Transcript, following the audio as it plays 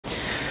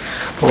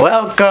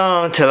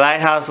Welcome to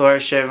Lighthouse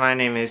Worship. My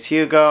name is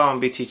Hugo. I'm going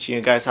to be teaching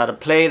you guys how to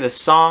play the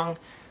song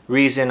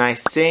Reason I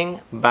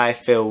Sing by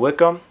Phil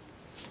Wickham.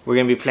 We're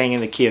going to be playing in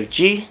the key of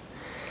G.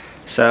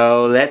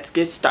 So let's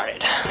get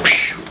started.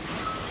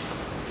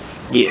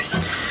 Yeah.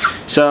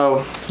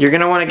 So you're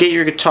going to want to get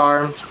your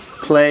guitar,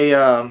 play,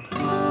 you're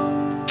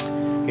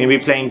going to be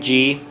playing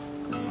G,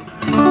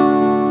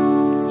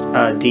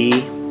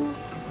 D,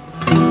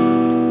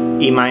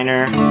 E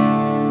minor,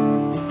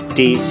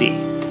 D, C.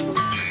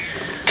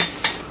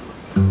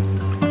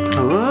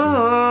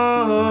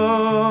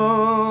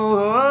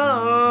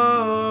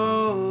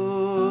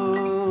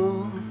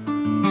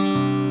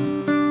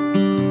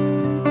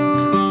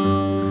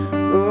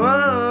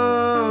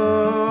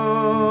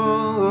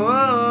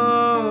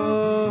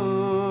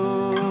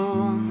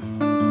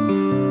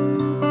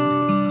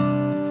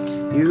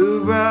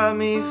 You brought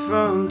me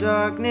from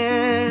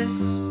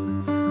darkness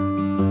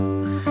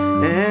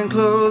and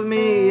clothed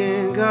me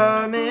in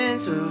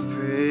garments of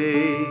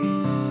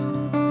praise.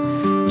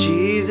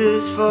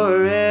 Jesus,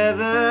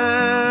 forever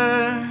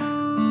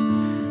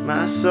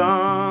my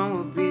song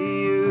will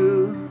be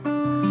you.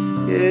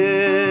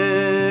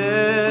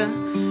 Yeah,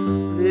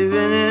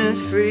 living in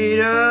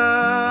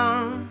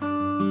freedom,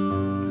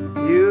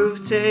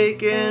 you've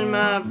taken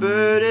my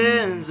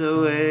burdens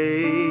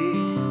away.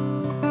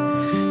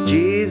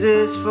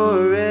 Jesus,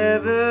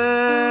 forever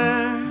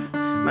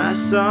my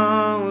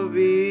song will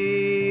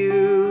be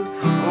you,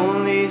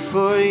 only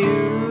for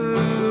you.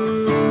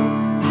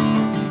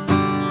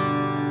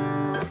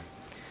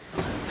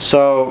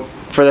 So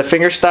for the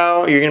finger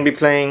style, you're going to be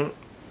playing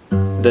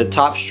the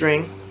top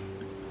string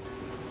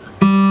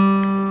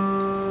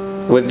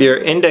with your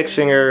index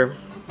finger.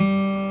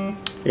 You're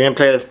going to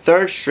play the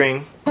third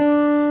string,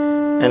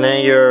 and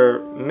then your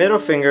middle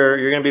finger,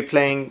 you're going to be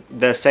playing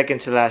the second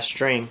to last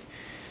string.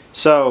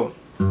 So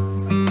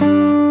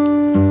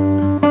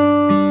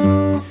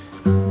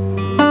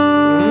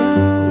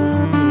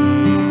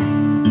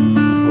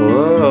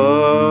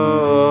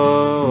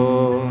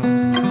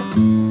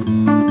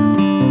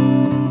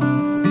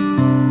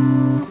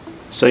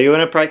you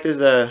want to practice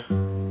the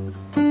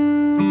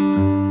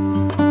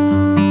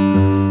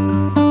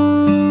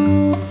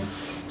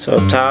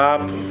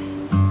top,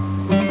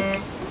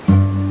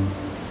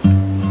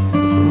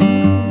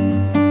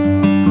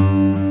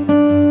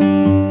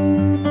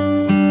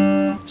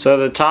 so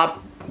the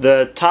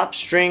top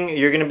string,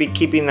 you're going to be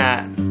keeping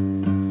that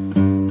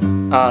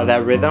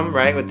that rhythm,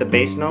 right, with the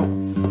bass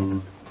note.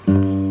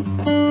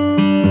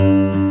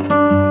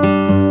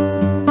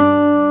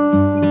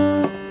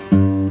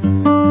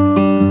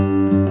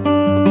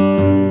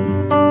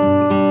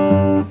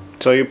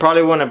 So you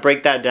probably want to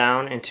break that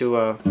down into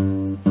a...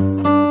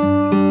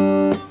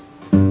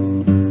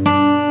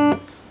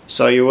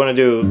 So you want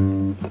to do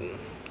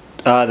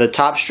the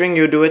top string,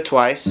 you do it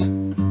twice,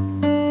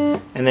 and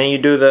then you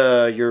do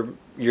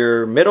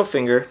your middle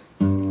finger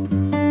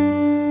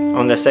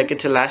on the second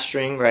to last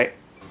string, right?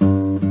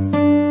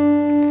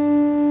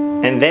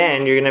 And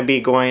then you're going to be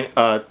going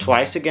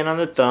twice again on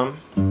the thumb.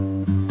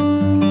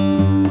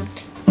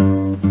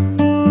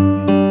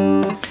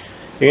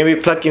 You're going to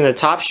be plucking the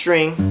top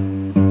string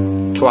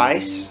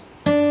twice,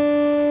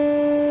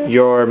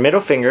 your middle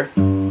finger,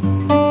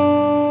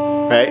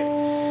 right?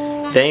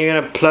 Then you're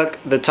gonna pluck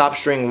the top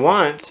string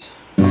once.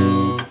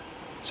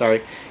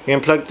 Sorry, you're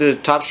gonna pluck the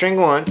top string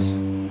once,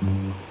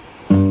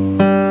 and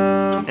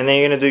then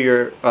you're gonna do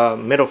your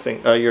middle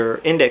finger,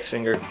 your index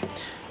finger,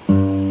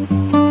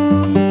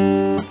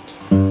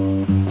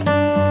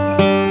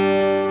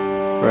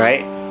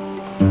 right?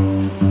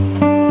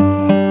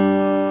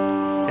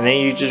 And then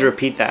you just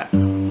repeat that.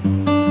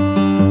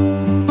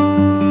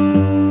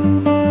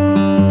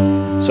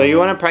 So you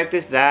want to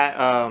practice that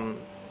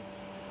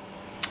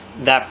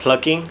that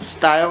plucking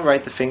style,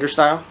 right, the finger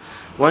style.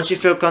 Once you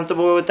feel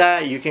comfortable with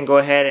that, you can go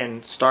ahead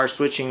and start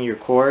switching your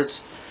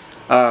chords.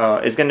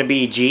 It's going to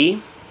be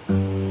G,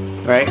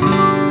 right?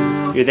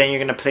 Then you're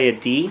going to play a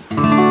D,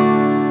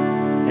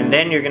 and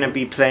then you're going to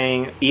be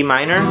playing E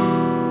minor,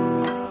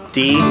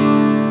 D,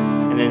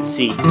 and then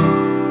C.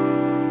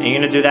 And you're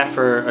going to do that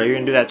for you're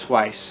going to do that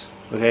twice,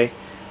 okay?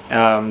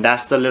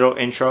 That's the little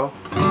intro.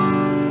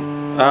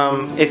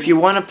 If you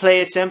want to play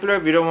it simpler,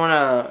 if you don't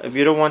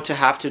want to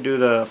have to do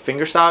the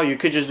finger style, you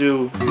could just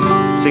do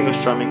single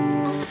strumming.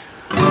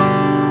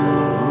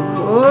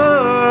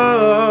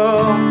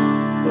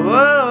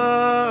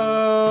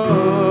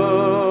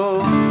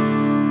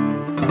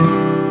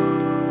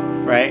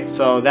 Right?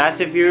 So that's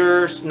if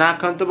you're not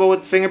comfortable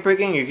with finger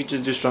picking, you could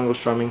just do single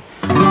strumming.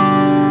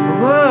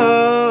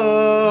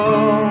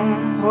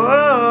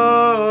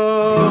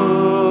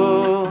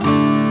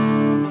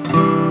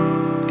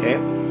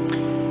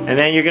 And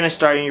then you're gonna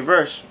start in your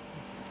verse,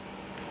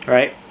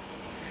 right?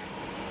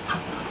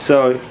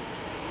 So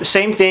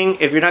same thing.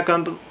 If you're not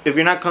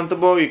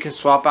comfortable, you can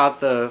swap out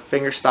the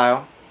finger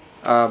style.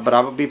 But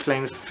I will be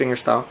playing the finger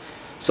style.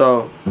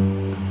 So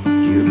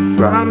you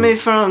brought me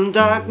from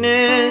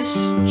darkness,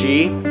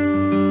 G,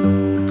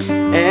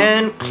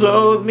 and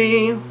clothed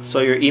me. So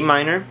your E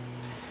minor,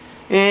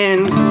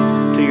 in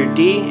to your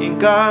D in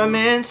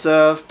garments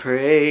of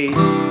praise.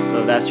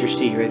 So that's your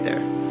C right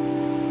there.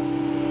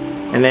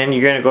 And then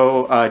you're gonna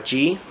go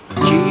G.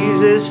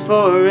 Jesus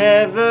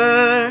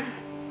forever.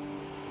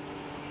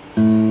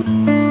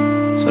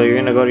 So you're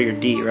gonna go to your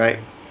D, right?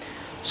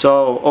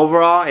 So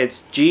overall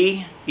it's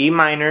G, E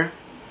minor,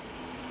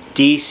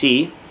 D,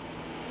 C,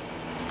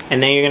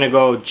 and then you're gonna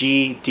go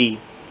G, D,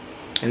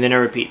 and then it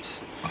repeats.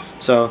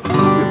 So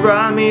you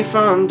brought me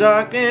from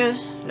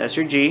darkness, that's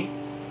your G.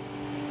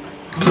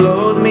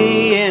 Clothe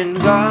me in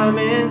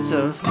garments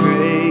of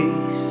praise.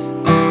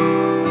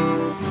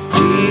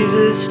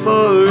 Jesus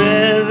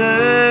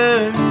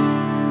forever,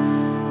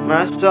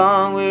 my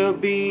song will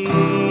be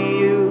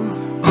you.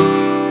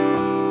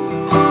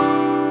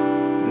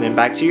 And then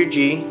back to your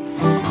G.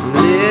 I'm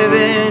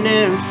living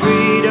in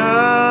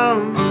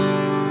freedom.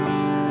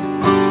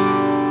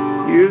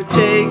 You've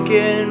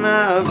taken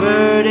my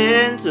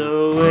burdens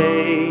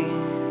away.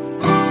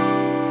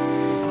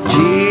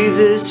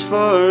 Jesus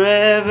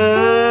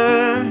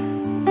forever,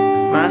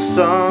 my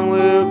song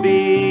will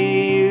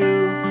be you,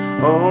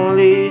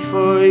 only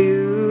for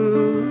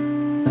you,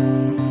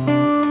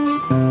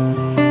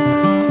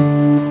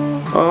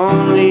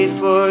 only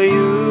for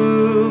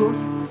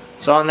you.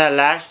 So on that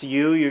last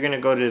U, you're gonna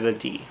go to the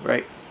D,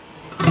 right?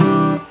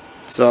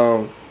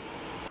 So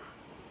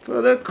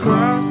for the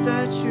cross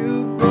that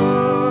you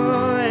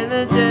bore and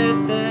the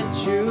debt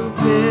that you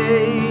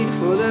paid,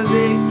 for the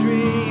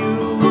victory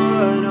you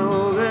won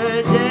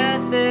over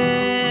death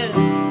and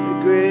the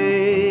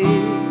grave,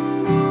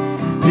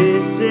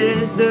 this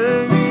is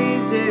the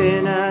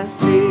reason I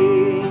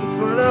sing,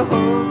 for the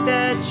hope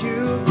that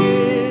you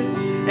give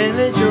and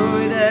the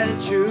joy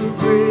that you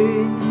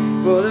bring,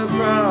 for the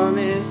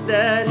promise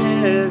that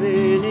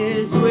heaven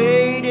is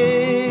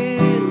waiting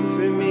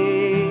for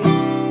me.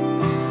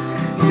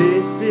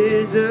 This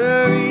is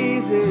the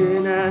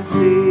reason I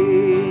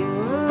sing.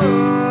 Oh,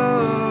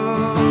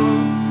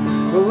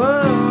 oh,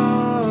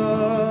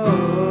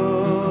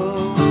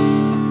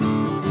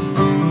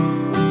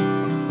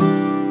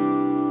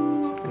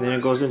 oh. And then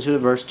it goes into the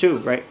verse 2,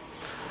 right?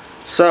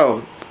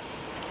 So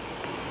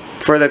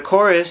for the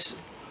chorus,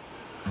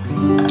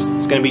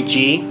 it's going to be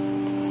G.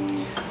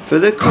 For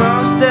the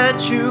cross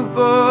that you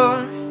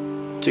bore,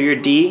 to your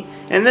D,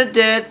 and the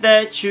debt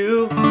that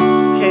you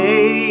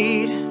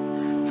paid,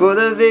 for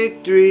the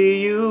victory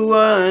you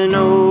won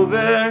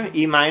over,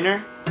 E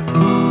minor,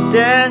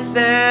 death,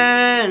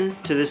 and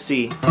to the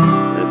C,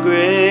 the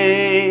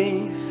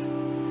grave.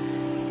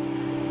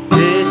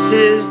 This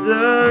is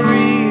the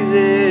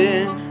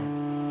reason.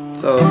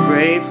 So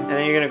grave, and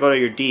then you're gonna go to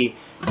your D.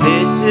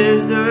 This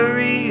is the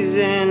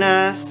reason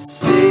I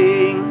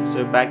sing.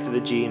 So back to the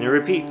G, and it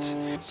repeats.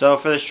 So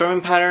for the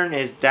strumming pattern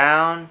is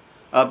down,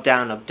 up,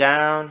 down, up,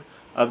 down,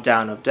 up,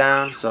 down, up,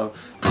 down. So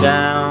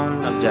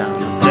down, up,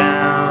 down, up,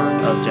 down,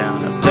 up,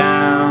 down, up,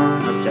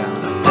 down, up,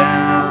 down, up,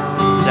 down, down,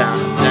 up,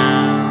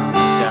 down,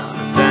 down,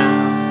 up, down.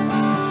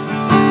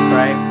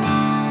 Right?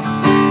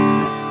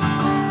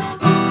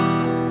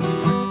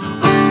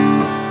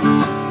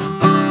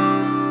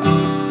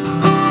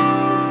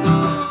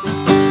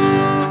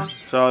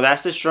 So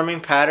that's the strumming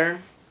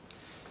pattern.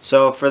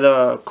 So for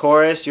the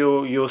chorus,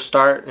 you'll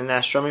start in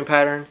that strumming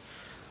pattern.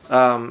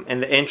 In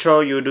the intro,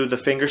 you'll do the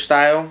finger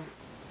style.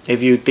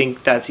 If you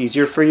think that's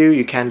easier for you,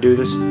 you can do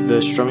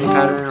the strumming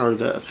pattern or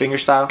the finger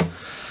style.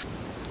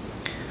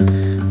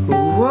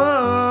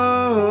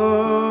 Whoa,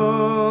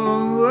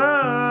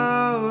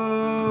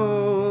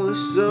 whoa,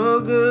 so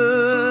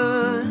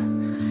good,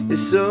 you're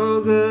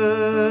so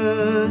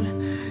good,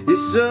 you're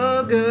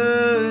so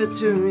good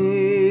to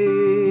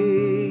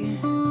me.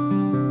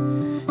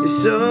 You're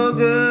so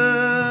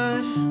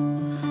good,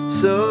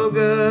 so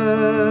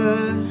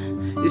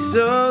good, you're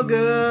so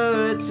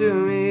good to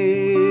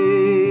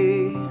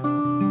me.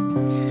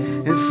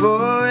 And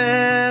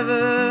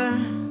forever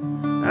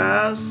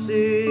I'll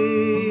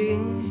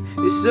sing,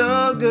 you're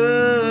so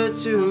good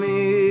to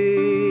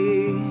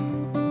me.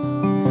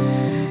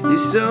 You're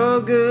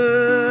so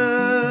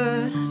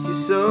good, you're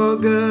so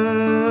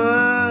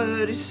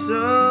good, you're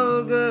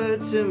so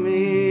good to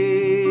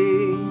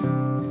me.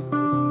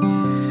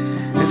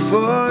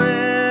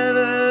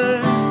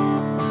 Forever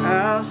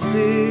I'll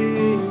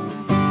sing,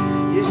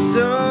 you're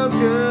so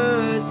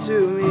good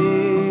to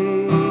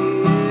me.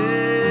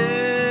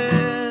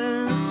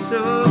 Yeah,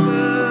 so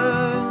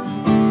good,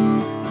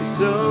 you're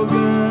so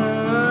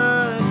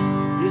good,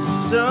 you're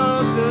so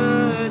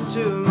good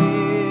to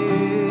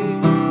me.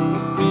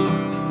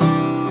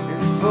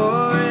 And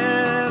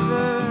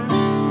forever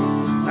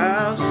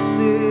I'll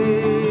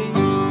sing,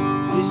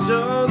 you're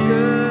so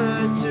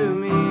good to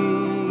me.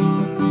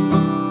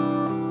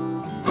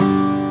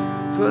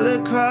 For the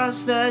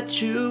cross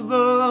that you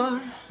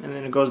bore, and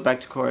then it goes back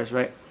to chorus,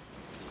 right?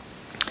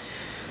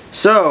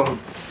 So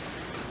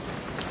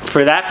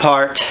for that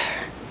part,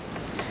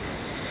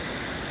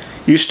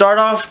 you start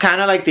off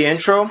kind of like the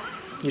intro.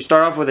 You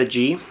start off with a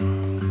G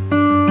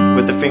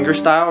with the finger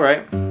style,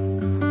 right? And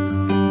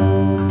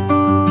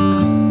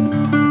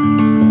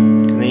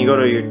then you go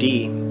to your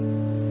D.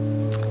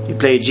 You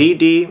play G,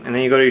 D, and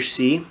then you go to your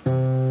C.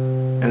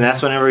 And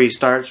that's whenever he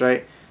starts,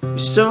 right? You're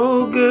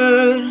so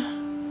good.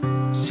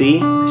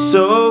 C,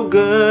 so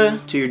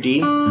good to your D.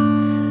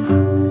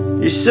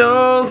 You're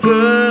so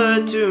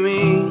good to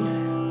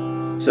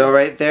me. So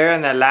right there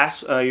in that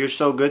last, you're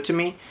so good to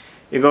me,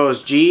 it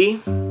goes G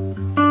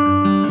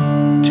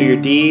to your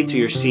D to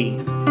your C.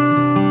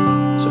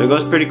 So it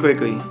goes pretty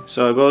quickly.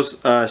 So it goes,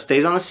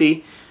 stays on the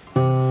C.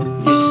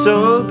 You're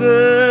so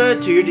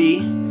good to your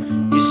D.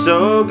 You're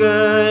so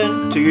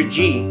good to your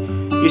G.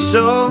 You're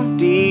so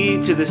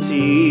D to the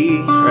C,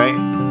 right?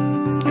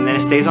 And then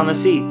it stays on the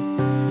C.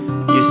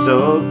 You're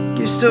so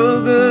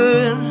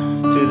good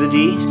to the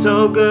D.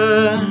 So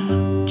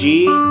good.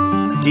 G,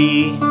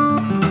 D,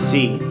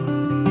 C.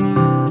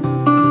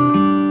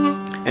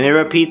 And it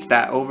repeats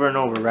that over and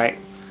over, right?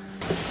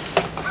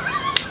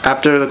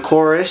 After the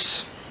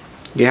chorus,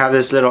 you have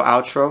this little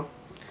outro.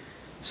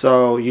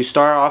 So you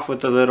start off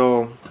with a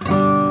little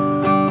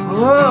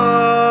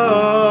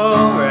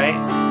whoa, right?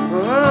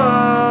 Whoa.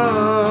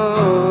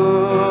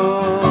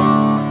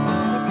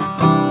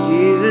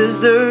 Jesus,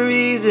 the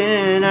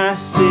reason I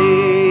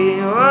say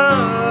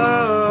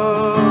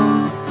whoa,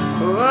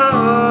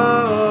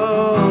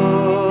 whoa.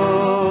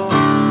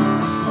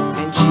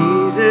 And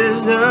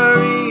Jesus, the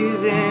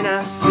reason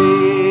I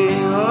say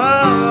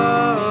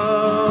whoa,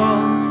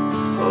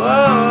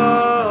 whoa.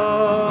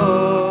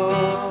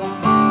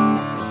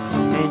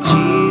 And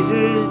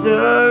Jesus,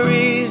 the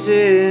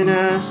reason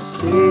I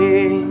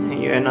sing.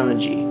 And you end on the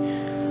G,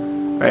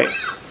 right?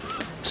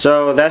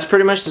 So that's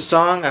pretty much the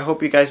song. I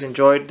hope you guys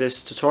enjoyed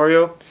this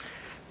tutorial.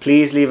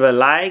 Please leave a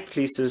like,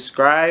 please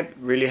subscribe. It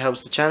really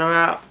helps the channel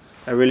out.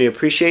 I really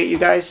appreciate you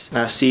guys. And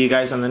I'll see you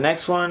guys on the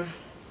next one.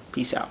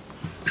 Peace out.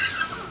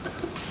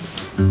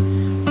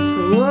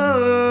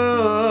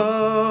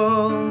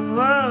 Whoa,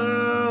 whoa.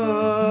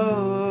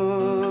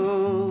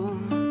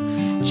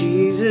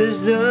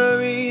 Jesus, the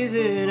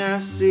reason I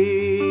see